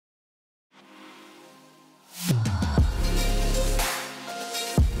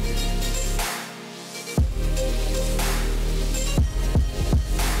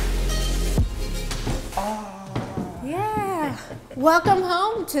Welcome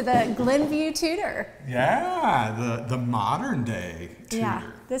home to the Glenview Tudor. Yeah, the modern day Tudor.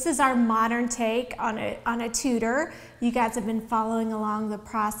 Yeah, this is our modern take on a Tudor. You guys have been following along the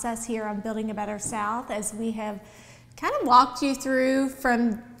process here on Building a Better South as we have kind of walked you through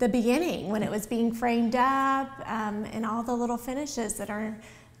from the beginning when it was being framed up and all the little finishes that are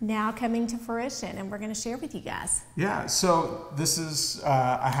now coming to fruition, and we're going to share with you guys. Yeah, so this is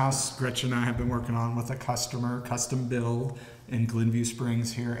a house Gretchen and I have been working on with a customer, custom build in Glenview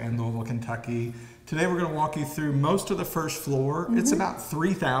Springs here in Louisville, Kentucky. Today we're going to walk you through most of the first floor. It's about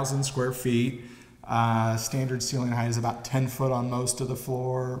 3,000 square feet. Standard ceiling height is about 10 foot on most of the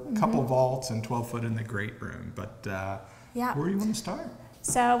floor, a couple vaults and 12 foot in the great room. But where do you want to start?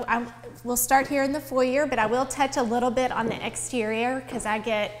 So we'll start here in the foyer, but I will touch a little bit on the exterior because I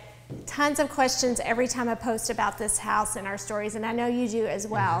get tons of questions every time I post about this house and our stories, and I know you do as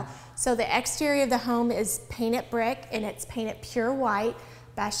well. So the exterior of the home is painted brick, and it's painted pure white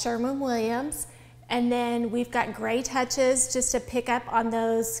by Sherwin-Williams. And then we've got gray touches just to pick up on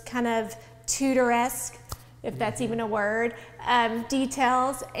those kind of Tudor-esque, if that's even a word,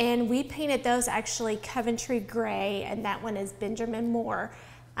 details. And we painted those actually Coventry gray, and that one is Benjamin Moore.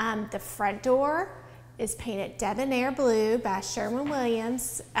 The front door is painted debonair blue by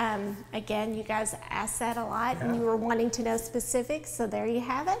Sherwin-Williams. Again, you guys asked that a lot, and you were wanting to know specifics, so there you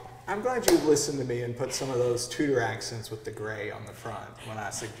have it. I'm glad you listened to me and put some of those Tudor accents with the gray on the front when I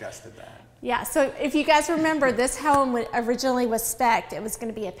suggested that. Yeah, so if you guys remember, this home originally was spec'd. It was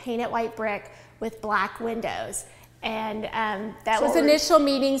going to be a painted white brick with black windows. And that was initial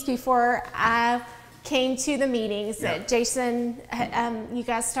meetings before I came to the meetings. Jason, you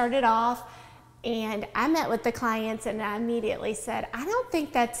guys started off, and I met with the clients and I immediately said, I don't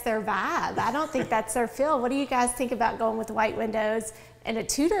think that's their vibe. I don't think that's their feel. What do you guys think about going with white windows and a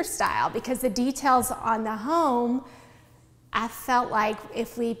Tudor style? Because the details on the home, I felt like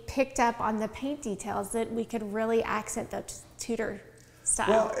if we picked up on the paint details that we could really accent the Tudor style.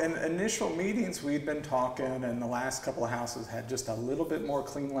 Well, in initial meetings, we'd been talking, and the last couple of houses had just a little bit more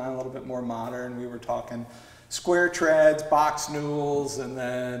clean line, a little bit more modern. We were talking square treads, box newels, and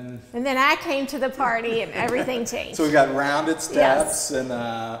then I came to the party and everything changed. So we got rounded steps and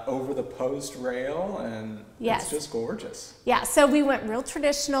over the post rail, and it's just gorgeous. Yeah, so we went real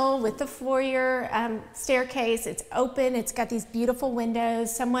traditional with the foyer staircase. It's open, it's got these beautiful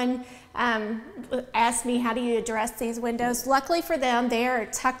windows. Someone asked me, how do you address these windows? Luckily for them, they are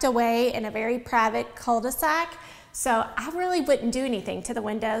tucked away in a very private cul-de-sac. So I really wouldn't do anything to the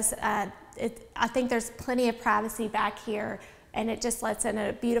windows. I think there's plenty of privacy back here, and it just lets in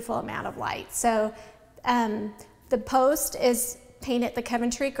a beautiful amount of light. So the post is painted the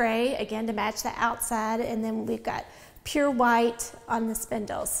Coventry gray, again to match the outside, and then we've got pure white on the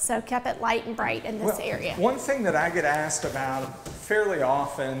spindles. So kept it light and bright in this area. One thing that I get asked about fairly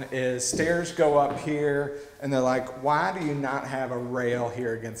often is stairs go up here, and they're like, why do you not have a rail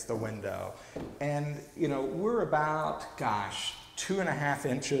here against the window? And you know, we're about, gosh, 2.5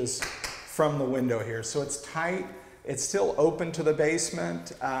 inches from the window here. So it's tight, it's still open to the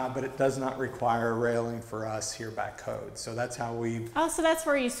basement, but it does not require a railing for us here by code. So that's how we... Oh, so that's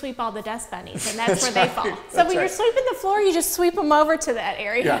where you sweep all the dust bunnies, and that's where they fall. So when you're sweeping the floor, you just sweep them over to that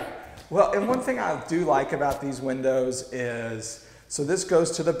area. Yeah. Well, and one thing I do like about these windows is, so this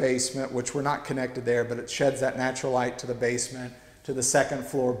goes to the basement, which we're not connected there, but it sheds that natural light to the basement, to the second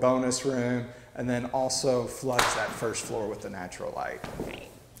floor bonus room, and then also floods that first floor with the natural light. Right.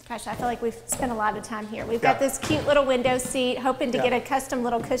 Gosh, I feel like we've spent a lot of time here. We've got this cute little window seat, hoping to get a custom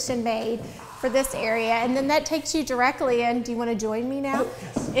little cushion made for this area. And then that takes you directly in, do you want to join me now?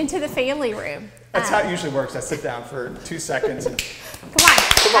 Into the family room. That's how it usually works. I sit down for 2 seconds. And Come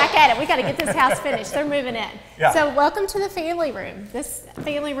on, back at it. We got to get this house finished. They're moving in. Yeah. So welcome to the family room. This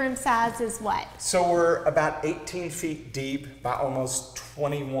family room size is what? So we're about 18 feet deep by almost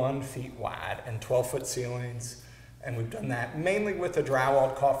 21 feet wide and 12-foot ceilings. And we've done that mainly with a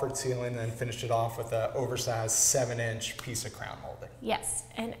drywalled coffered ceiling, and then finished it off with an oversized 7-inch piece of crown molding. Yes,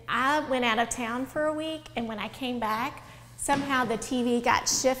 and I went out of town for a week, and when I came back, somehow the TV got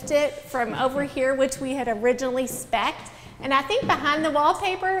shifted from over here, which we had originally spec'd. And I think behind the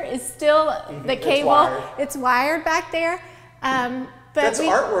wallpaper is still the cable. It's wired back there. But that's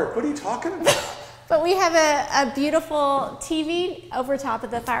artwork. What are you talking about? But we have a beautiful TV over top of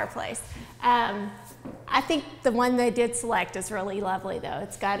the fireplace. I think the one they did select is really lovely, though.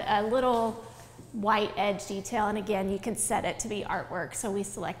 It's got a little white edge detail, and again, you can set it to be artwork. So we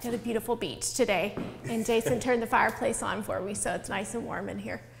selected a beautiful beach today, and Jason turned the fireplace on for me, so it's nice and warm in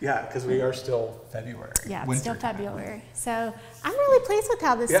here. Yeah, because we are still February. Yeah, it's Winter still time. February. So I'm really pleased with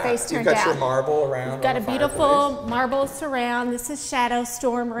how this space turned you've got out. your marble around. We've got on a the beautiful fireplace. marble surround. This is shadow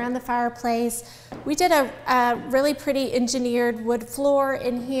storm around the fireplace. We did a really pretty engineered wood floor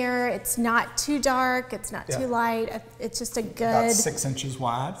in here. It's not too dark. It's not too light. It's just a good About 6 inches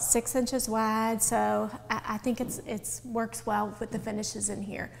wide. 6 inches wide. So I think it's works well with the finishes in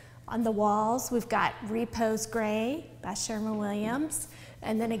here. On the walls, we've got Repose Gray by Sherwin-Williams.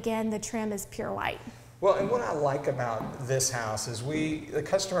 And then again, the trim is pure white. Well, and what I like about this house is the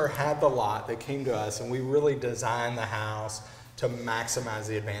customer had the lot, they came to us, and we really designed the house to maximize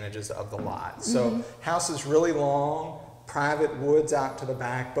the advantages of the lot. So house is really long, private woods out to the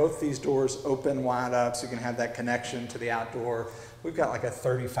back. Both these doors open wide up so you can have that connection to the outdoor. We've got like a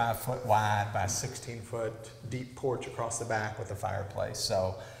 35-foot wide by 16-foot deep porch across the back with a fireplace.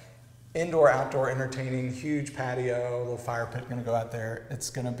 So indoor, outdoor entertaining, huge patio, little fire pit gonna go out there. It's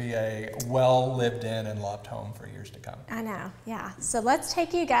gonna be a well lived in and loved home for years to come. I know, yeah. So let's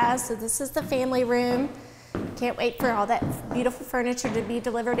take you guys. So this is the family room. Can't wait for all that beautiful furniture to be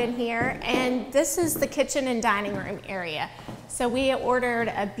delivered in here. And this is the kitchen and dining room area. So we ordered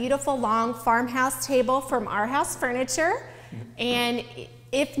a beautiful long farmhouse table from Our House Furniture. And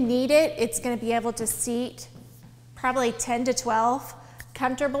if needed, it's gonna be able to seat probably 10 to 12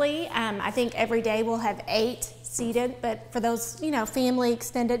 comfortably. I think every day we'll have 8 seated, but for those, family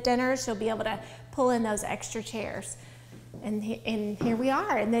extended dinners, you'll be able to pull in those extra chairs. And here we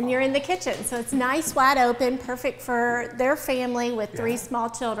are, and then you're in the kitchen. So it's nice, wide open, perfect for their family with 3 small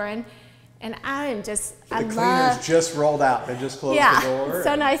children. And The cleaners just rolled out. They just closed the door. It's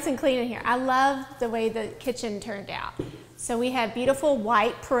so nice and clean in here. I love the way the kitchen turned out. So we have beautiful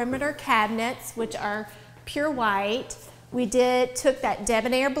white perimeter cabinets, which are pure white. We took that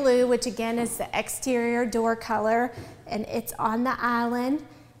debonair blue, which again is the exterior door color, and it's on the island.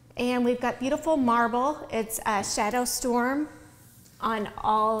 And we've got beautiful marble. It's a shadow storm on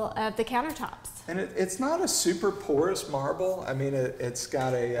all of the countertops. And it's not a super porous marble. I mean, it's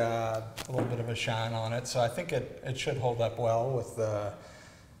got a little bit of a shine on it, so I think it should hold up well with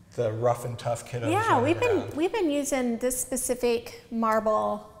the rough and tough kiddos. Yeah, running we've been using this specific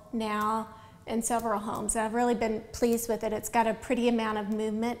marble now in several homes. I've really been pleased with it. It's got a pretty amount of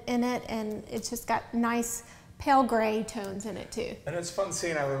movement in it, and it's just got nice pale gray tones in it too. And it's fun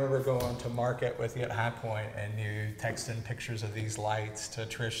seeing, I remember going to market with you at High Point and you texting pictures of these lights to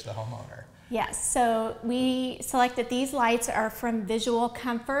Trish, the homeowner. Yes, so we selected these lights are from Visual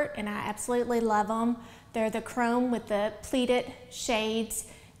Comfort, and I absolutely love them. They're the chrome with the pleated shades,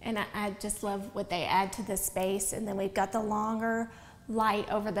 and I just love what they add to the space. And then we've got the longer light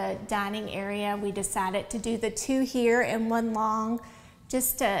over the dining area. We decided to do the 2 here and 1 long,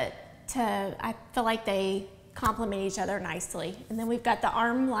 just to I feel like they complement each other nicely. And then we've got the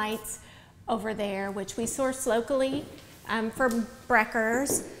arm lights over there, which we source locally from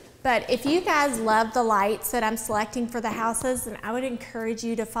Brecker's. But if you guys love the lights that I'm selecting for the houses, then I would encourage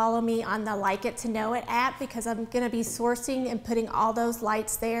you to follow me on the Like It to Know It app, because I'm going to be sourcing and putting all those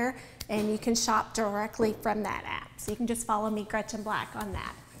lights there, and you can shop directly from that app. So you can just follow me, Gretchen Black, on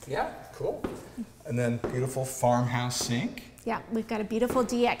that. Yeah, cool. And then beautiful farmhouse sink. Yeah, we've got a beautiful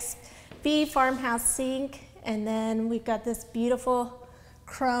DXB farmhouse sink, and then we've got this beautiful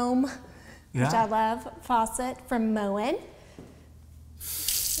chrome, which I love, faucet from Moen.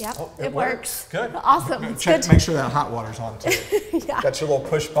 Yep, Oh, it works. Good. Awesome. It's Check, good. make sure that hot water's on too. Yeah. Got your little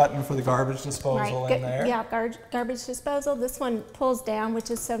push button for the garbage disposal in there. Yeah, garbage disposal. This one pulls down, which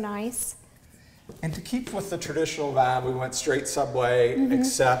is so nice. And to keep with the traditional vibe, we went straight subway,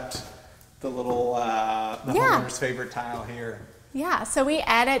 except the little, the homeowner's favorite tile here. Yeah, so we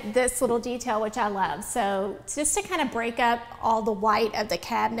added this little detail, which I love. So just to kind of break up all the white of the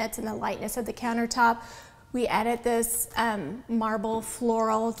cabinets and the lightness of the countertop, we added this marble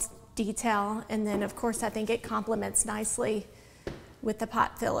floral detail. And then of course, I think it complements nicely with the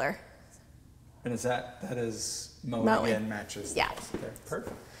pot filler. And that is Moen Moen. again, matches. Yeah. Okay,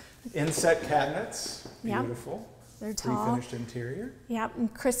 perfect. Inset cabinets, Yep. beautiful. They're tall. Refinished interior. Yep,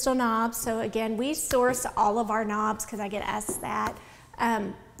 and crystal knobs. So again, we source all of our knobs, because I get asked that,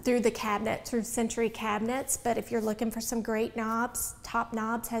 through the cabinet, through Century Cabinets. But if you're looking for some great knobs, Top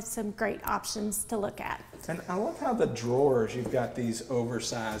Knobs has some great options to look at. And I love how the drawers, you've got these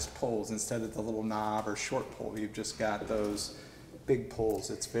oversized pulls instead of the little knob or short pull. You've just got those big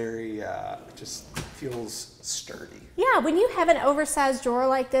pulls. It's very, just feels sturdy. Yeah, when you have an oversized drawer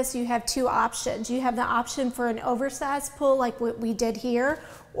like this, you have 2 options. You have the option for an oversized pull like what we did here,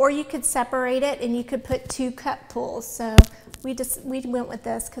 or you could separate it and you could put 2 cut pulls. So we went with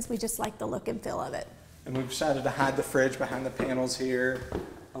this because we just like the look and feel of it. And we've decided to hide the fridge behind the panels here.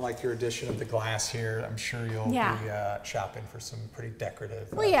 A like your addition of the glass here. I'm sure you'll be shopping for some pretty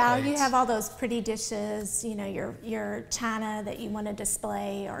decorative Well, yeah, plates. you have all those pretty dishes, you know, your china that you want to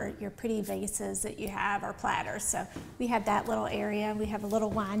display, or your pretty vases that you have, or platters. So we have that little area. We have a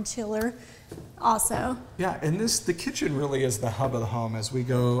little wine chiller also. Yeah, and the kitchen really is the hub of the home. As we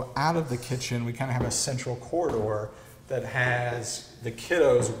go out of the kitchen, we kind of have a central corridor that has the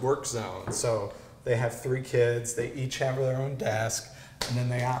kiddos' work zone. So they have 3 kids, they each have their own desk, and then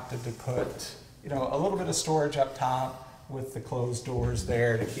they opted to put, you know, a little bit of storage up top with the closed doors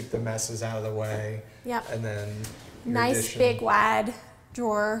there to keep the messes out of the way. Yep. And then Nice big wide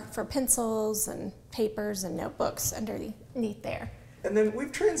drawer for pencils and papers and notebooks underneath there. And then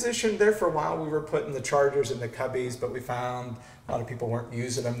we've transitioned there. For a while we were putting the chargers in the cubbies, but we found a lot of people weren't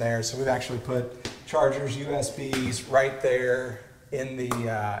using them there, so we've actually put chargers, USBs right there in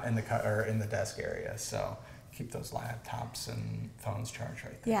the desk area. So keep those laptops and phones charged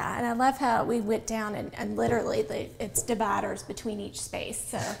right there. Yeah, and I love how we went down and literally it's dividers between each space.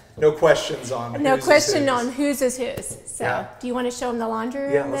 So no questions on whose is whose. So yeah. Do you want to show them the laundry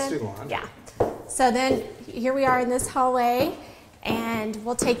room? Yeah, let's do the laundry. Yeah. So then here we are in this hallway, and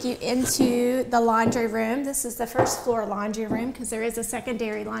we'll take you into the laundry room. This is the first floor laundry room because there is a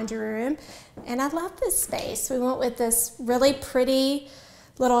secondary laundry room. And I love this space. We went with this really pretty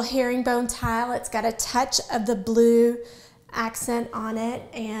little herringbone tile. It's got a touch of the blue accent on it.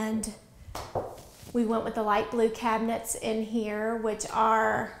 And we went with the light blue cabinets in here, which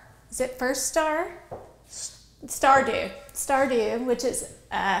are, is it First Star? Stardew, which is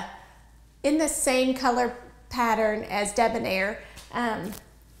in the same color pattern as Debonair.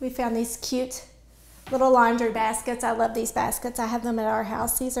 We found these cute little laundry baskets. I love these baskets. I have them at our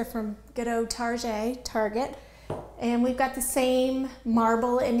house. These are from good old Target. And we've got the same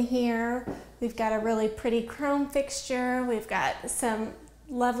marble in here. We've got a really pretty chrome fixture. We've got some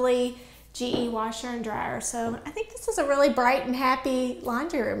lovely GE washer and dryer. So I think this is a really bright and happy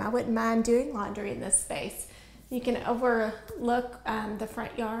laundry room. I wouldn't mind doing laundry in this space. You can overlook the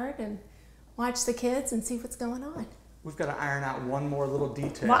front yard and watch the kids and see what's going on. We've got to iron out one more little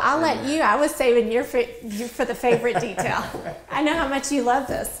detail. Well, I'll let you. I was saving you for the favorite detail. I know how much you love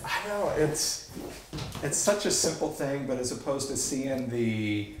this. I know. It's such a simple thing, but as opposed to seeing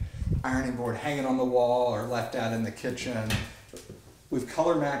the ironing board hanging on the wall or left out in the kitchen, we've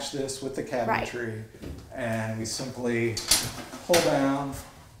color matched this with the cabinetry, and we simply pull down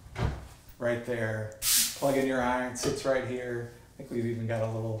right there, plug in your iron, sits right here. I think we've even got a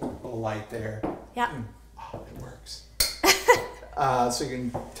little light there. Yep. Oh, it works. So you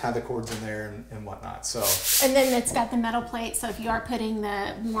can tie the cords in there and whatnot. So. And then it's got the metal plate, so if you are putting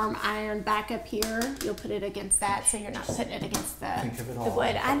the warm iron back up here, you'll put it against that, so you're not putting it against the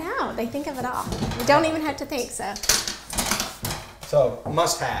wood. I know, they think of it all. You don't even have to think so. So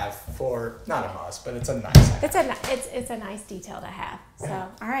must have for, not a must, but it's a nice have. It's a nice detail to have. So,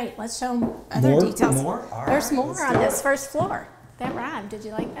 all right, let's show them other details. More? All There's right, more on this first floor. That rhymed. Did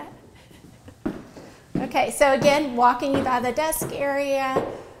you like that? Okay, so again, walking you by the desk area,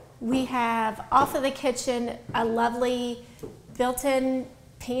 we have off of the kitchen a lovely built-in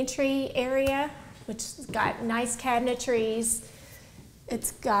pantry area, which has got nice cabinetries.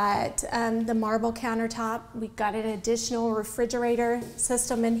 It's got the marble countertop. We've got an additional refrigerator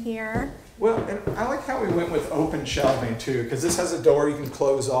system in here. Well, and I like how we went with open shelving too, because this has a door you can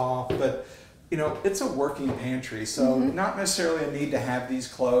close off, but you know, it's a working pantry, so not necessarily a need to have these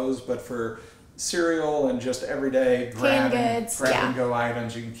closed, but for cereal and just everyday grab and go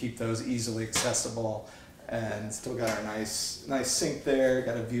items, you can keep those easily accessible, and still got our nice sink there.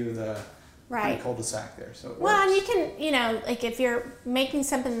 Got a view of the cul-de-sac there. So and you can, you know, like if you're making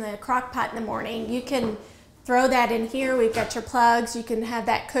something in the crock pot in the morning, you can throw that in here. We've got your plugs. You can have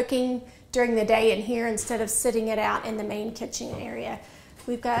that cooking during the day in here instead of sitting it out in the main kitchen area.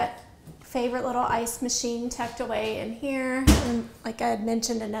 We've got favorite little ice machine tucked away in here, and like I had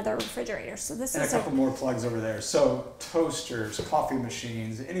mentioned, another refrigerator. So this is a couple more plugs over there. So toasters, coffee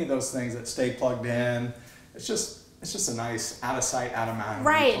machines, any of those things that stay plugged in. It's just a nice out of sight, out of mind.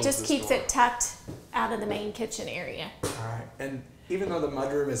 Right, it just keeps it tucked out of the main kitchen area. All right, and even though the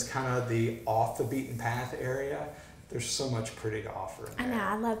mudroom is kind of the off the beaten path area, there's so much pretty to offer in there. I know,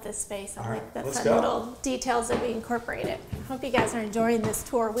 I love this space. I like the fun go. little details that we incorporated. I hope you guys are enjoying this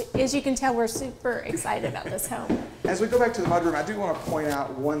tour. As you can tell, we're super excited about this home. As we go back to the mudroom, I do want to point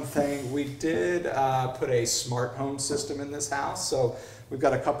out one thing. We did put a smart home system in this house. So we've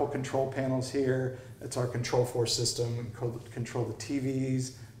got a couple control panels here. It's our Control 4 system. We control the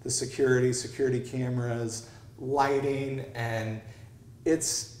TVs, the security cameras, lighting, and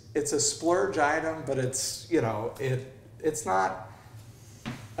it's a splurge item, but it's, you know, it's not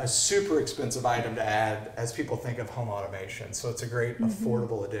a super expensive item to add as people think of home automation. So it's a great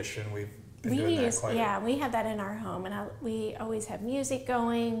affordable addition. We've been doing that quite a bit. We have that in our home, and we always have music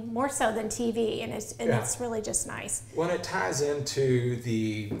going, more so than TV, and it's really just nice. Well, it ties into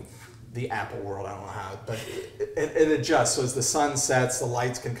the Apple world. I don't know how, but it adjusts. So as the sun sets, the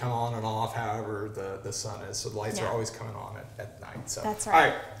lights can come on and off however the sun is. So the lights are always coming on at night. So that's right. All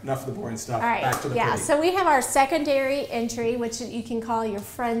right, enough of the boring stuff. All right. Back to the pretty. So we have our secondary entry, which you can call your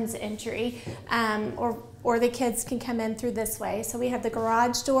friend's entry, or the kids can come in through this way. So we have the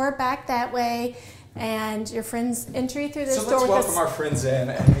garage door back that way, and your friend's entry through this door. So let's welcome our friends in,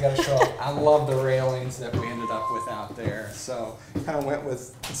 and we got to show up. I love the railings that we ended up with out there. So kind of went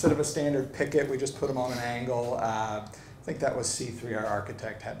with, instead of a standard picket, we just put them on an angle. I think that was C3, our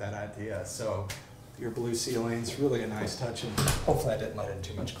architect, had that idea. So your blue ceilings, really a nice touch, and hopefully I didn't let in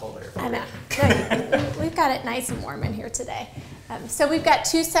too much cold air. I know. Good. We've got it nice and warm in here today. So we've got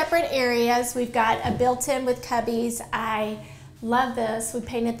two separate areas. We've got a built-in with cubbies. I love this. We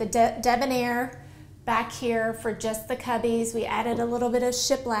painted the debonair back here for just the cubbies. We added a little bit of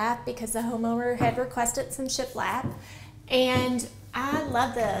shiplap because the homeowner had requested some shiplap. And I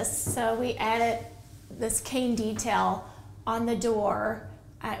love this. So we added this cane detail on the door.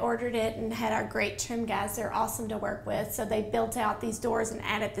 I ordered it and had our great trim guys. They're awesome to work with. So they built out these doors and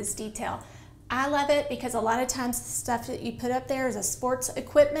added this detail. I love it because a lot of times the stuff that you put up there is a sports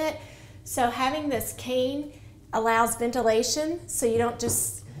equipment. So having this cane allows ventilation so you don't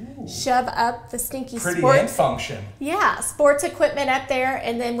just shove up the stinky Pretty sports. and function. Yeah, sports equipment up there,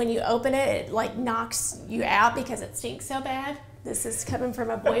 and then when you open it, it like knocks you out because it stinks so bad. This is coming from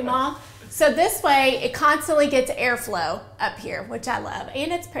a boy mom. So this way, it constantly gets airflow up here, which I love,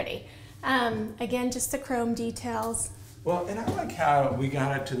 and it's pretty. Again, just the chrome details. Well, and I like how we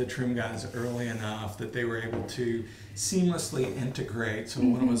got it to the trim guys early enough that they were able to seamlessly integrate. So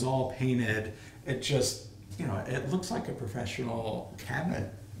when it was all painted, it just, it looks like a professional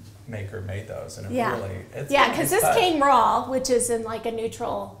cabinet maker made those, and it really, it's because this came raw, which is in like a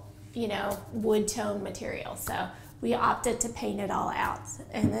neutral, wood tone material. So we opted to paint it all out.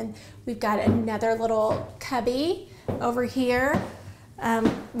 And then we've got another little cubby over here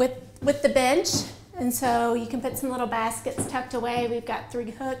with the bench. And so you can put some little baskets tucked away. We've got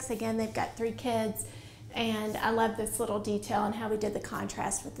 3 hooks. Again, they've got 3 kids. And I love this little detail and how we did the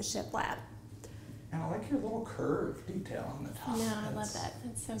contrast with the shiplap. And I like your little curve detail on the top. No, I love that.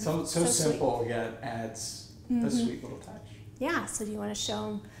 It's so simple, sweet. Yet adds a sweet little touch. Yeah, so do you want to show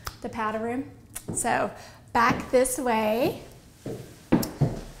them the powder room? So back this way,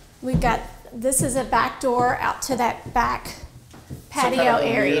 we've got, this is a back door out to that back patio kind of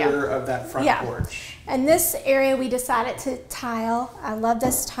area. Mirror of that front porch. And this area we decided to tile. I love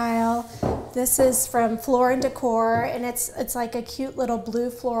this tile. This is from Floor and Decor, and it's like a cute little blue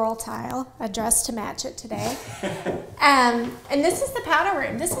floral tile. I dressed to match it today. And this is the powder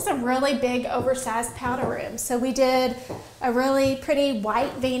room. This is a really big, oversized powder room. So we did a really pretty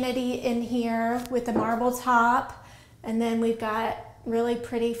white vanity in here with the marble top, and then we've got really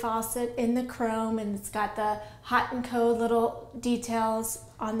pretty faucet in the chrome, and it's got the hot and cold little details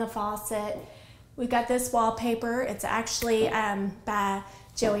on the faucet. We've got this wallpaper. It's actually by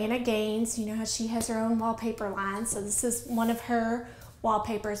Joanna Gaines. You know how she has her own wallpaper line. So this is one of her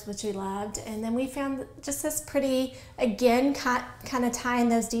wallpapers, which we loved. And then we found just this pretty, again, kind of tying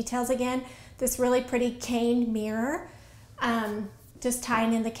those details again, this really pretty cane mirror. Just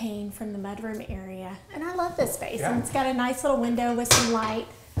tying in the cane from the mudroom area. And I love this space. Yeah. And it's got a nice little window with some light.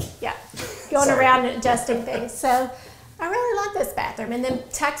 Yeah, going around and adjusting things. So I really love this bathroom. And then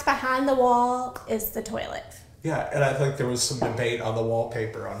tucked behind the wall is the toilet. Yeah, and I think there was some debate on the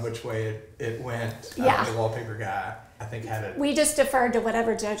wallpaper, on which way it went. Yeah. The wallpaper guy, I think, had it. We just deferred to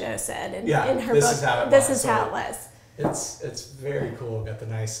whatever JoJo said in her this book. Is how it this was. is how it was. It's very cool. Got the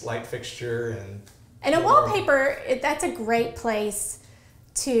nice light fixture and a wallpaper. That's a great place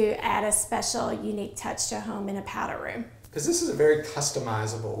to add a special, unique touch to a home in a powder room. Because this is a very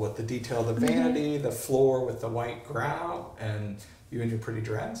customizable with the detail, the vanity, the floor with the white grout, and you in your pretty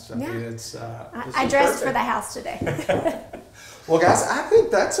dress. I mean, it's. I dressed perfect for the house today. Well, guys, I think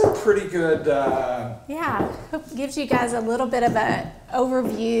that's a pretty good. Gives you guys a little bit of an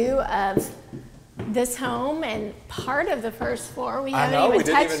overview of this home and part of the first floor. We didn't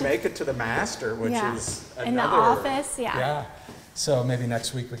even make it to the master, which is another. In the office, Yeah. So maybe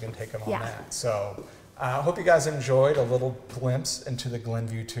next week we can take them on that. So I hope you guys enjoyed a little glimpse into the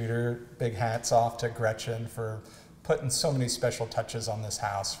Glenview Tudor. Big hats off to Gretchen for putting so many special touches on this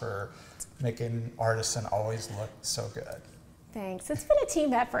house, for making Artisan always look so good. Thanks. It's been a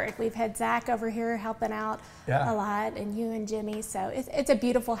team effort. We've had Zach over here helping out Yeah. a lot, and you and Jimmy. So it's a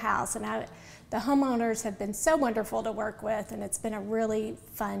beautiful house, and the homeowners have been so wonderful to work with, and it's been a really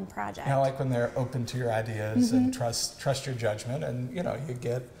fun project. I like when they're open to your ideas and trust your judgment, and you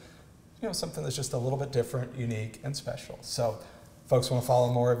get something that's just a little bit different, unique, and special. So, folks want to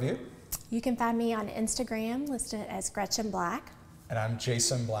follow more of you? You can find me on Instagram, listed as Gretchen Black. And I'm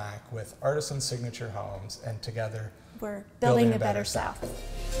Jason Black with Artisan Signature Homes, and together We're building a better South.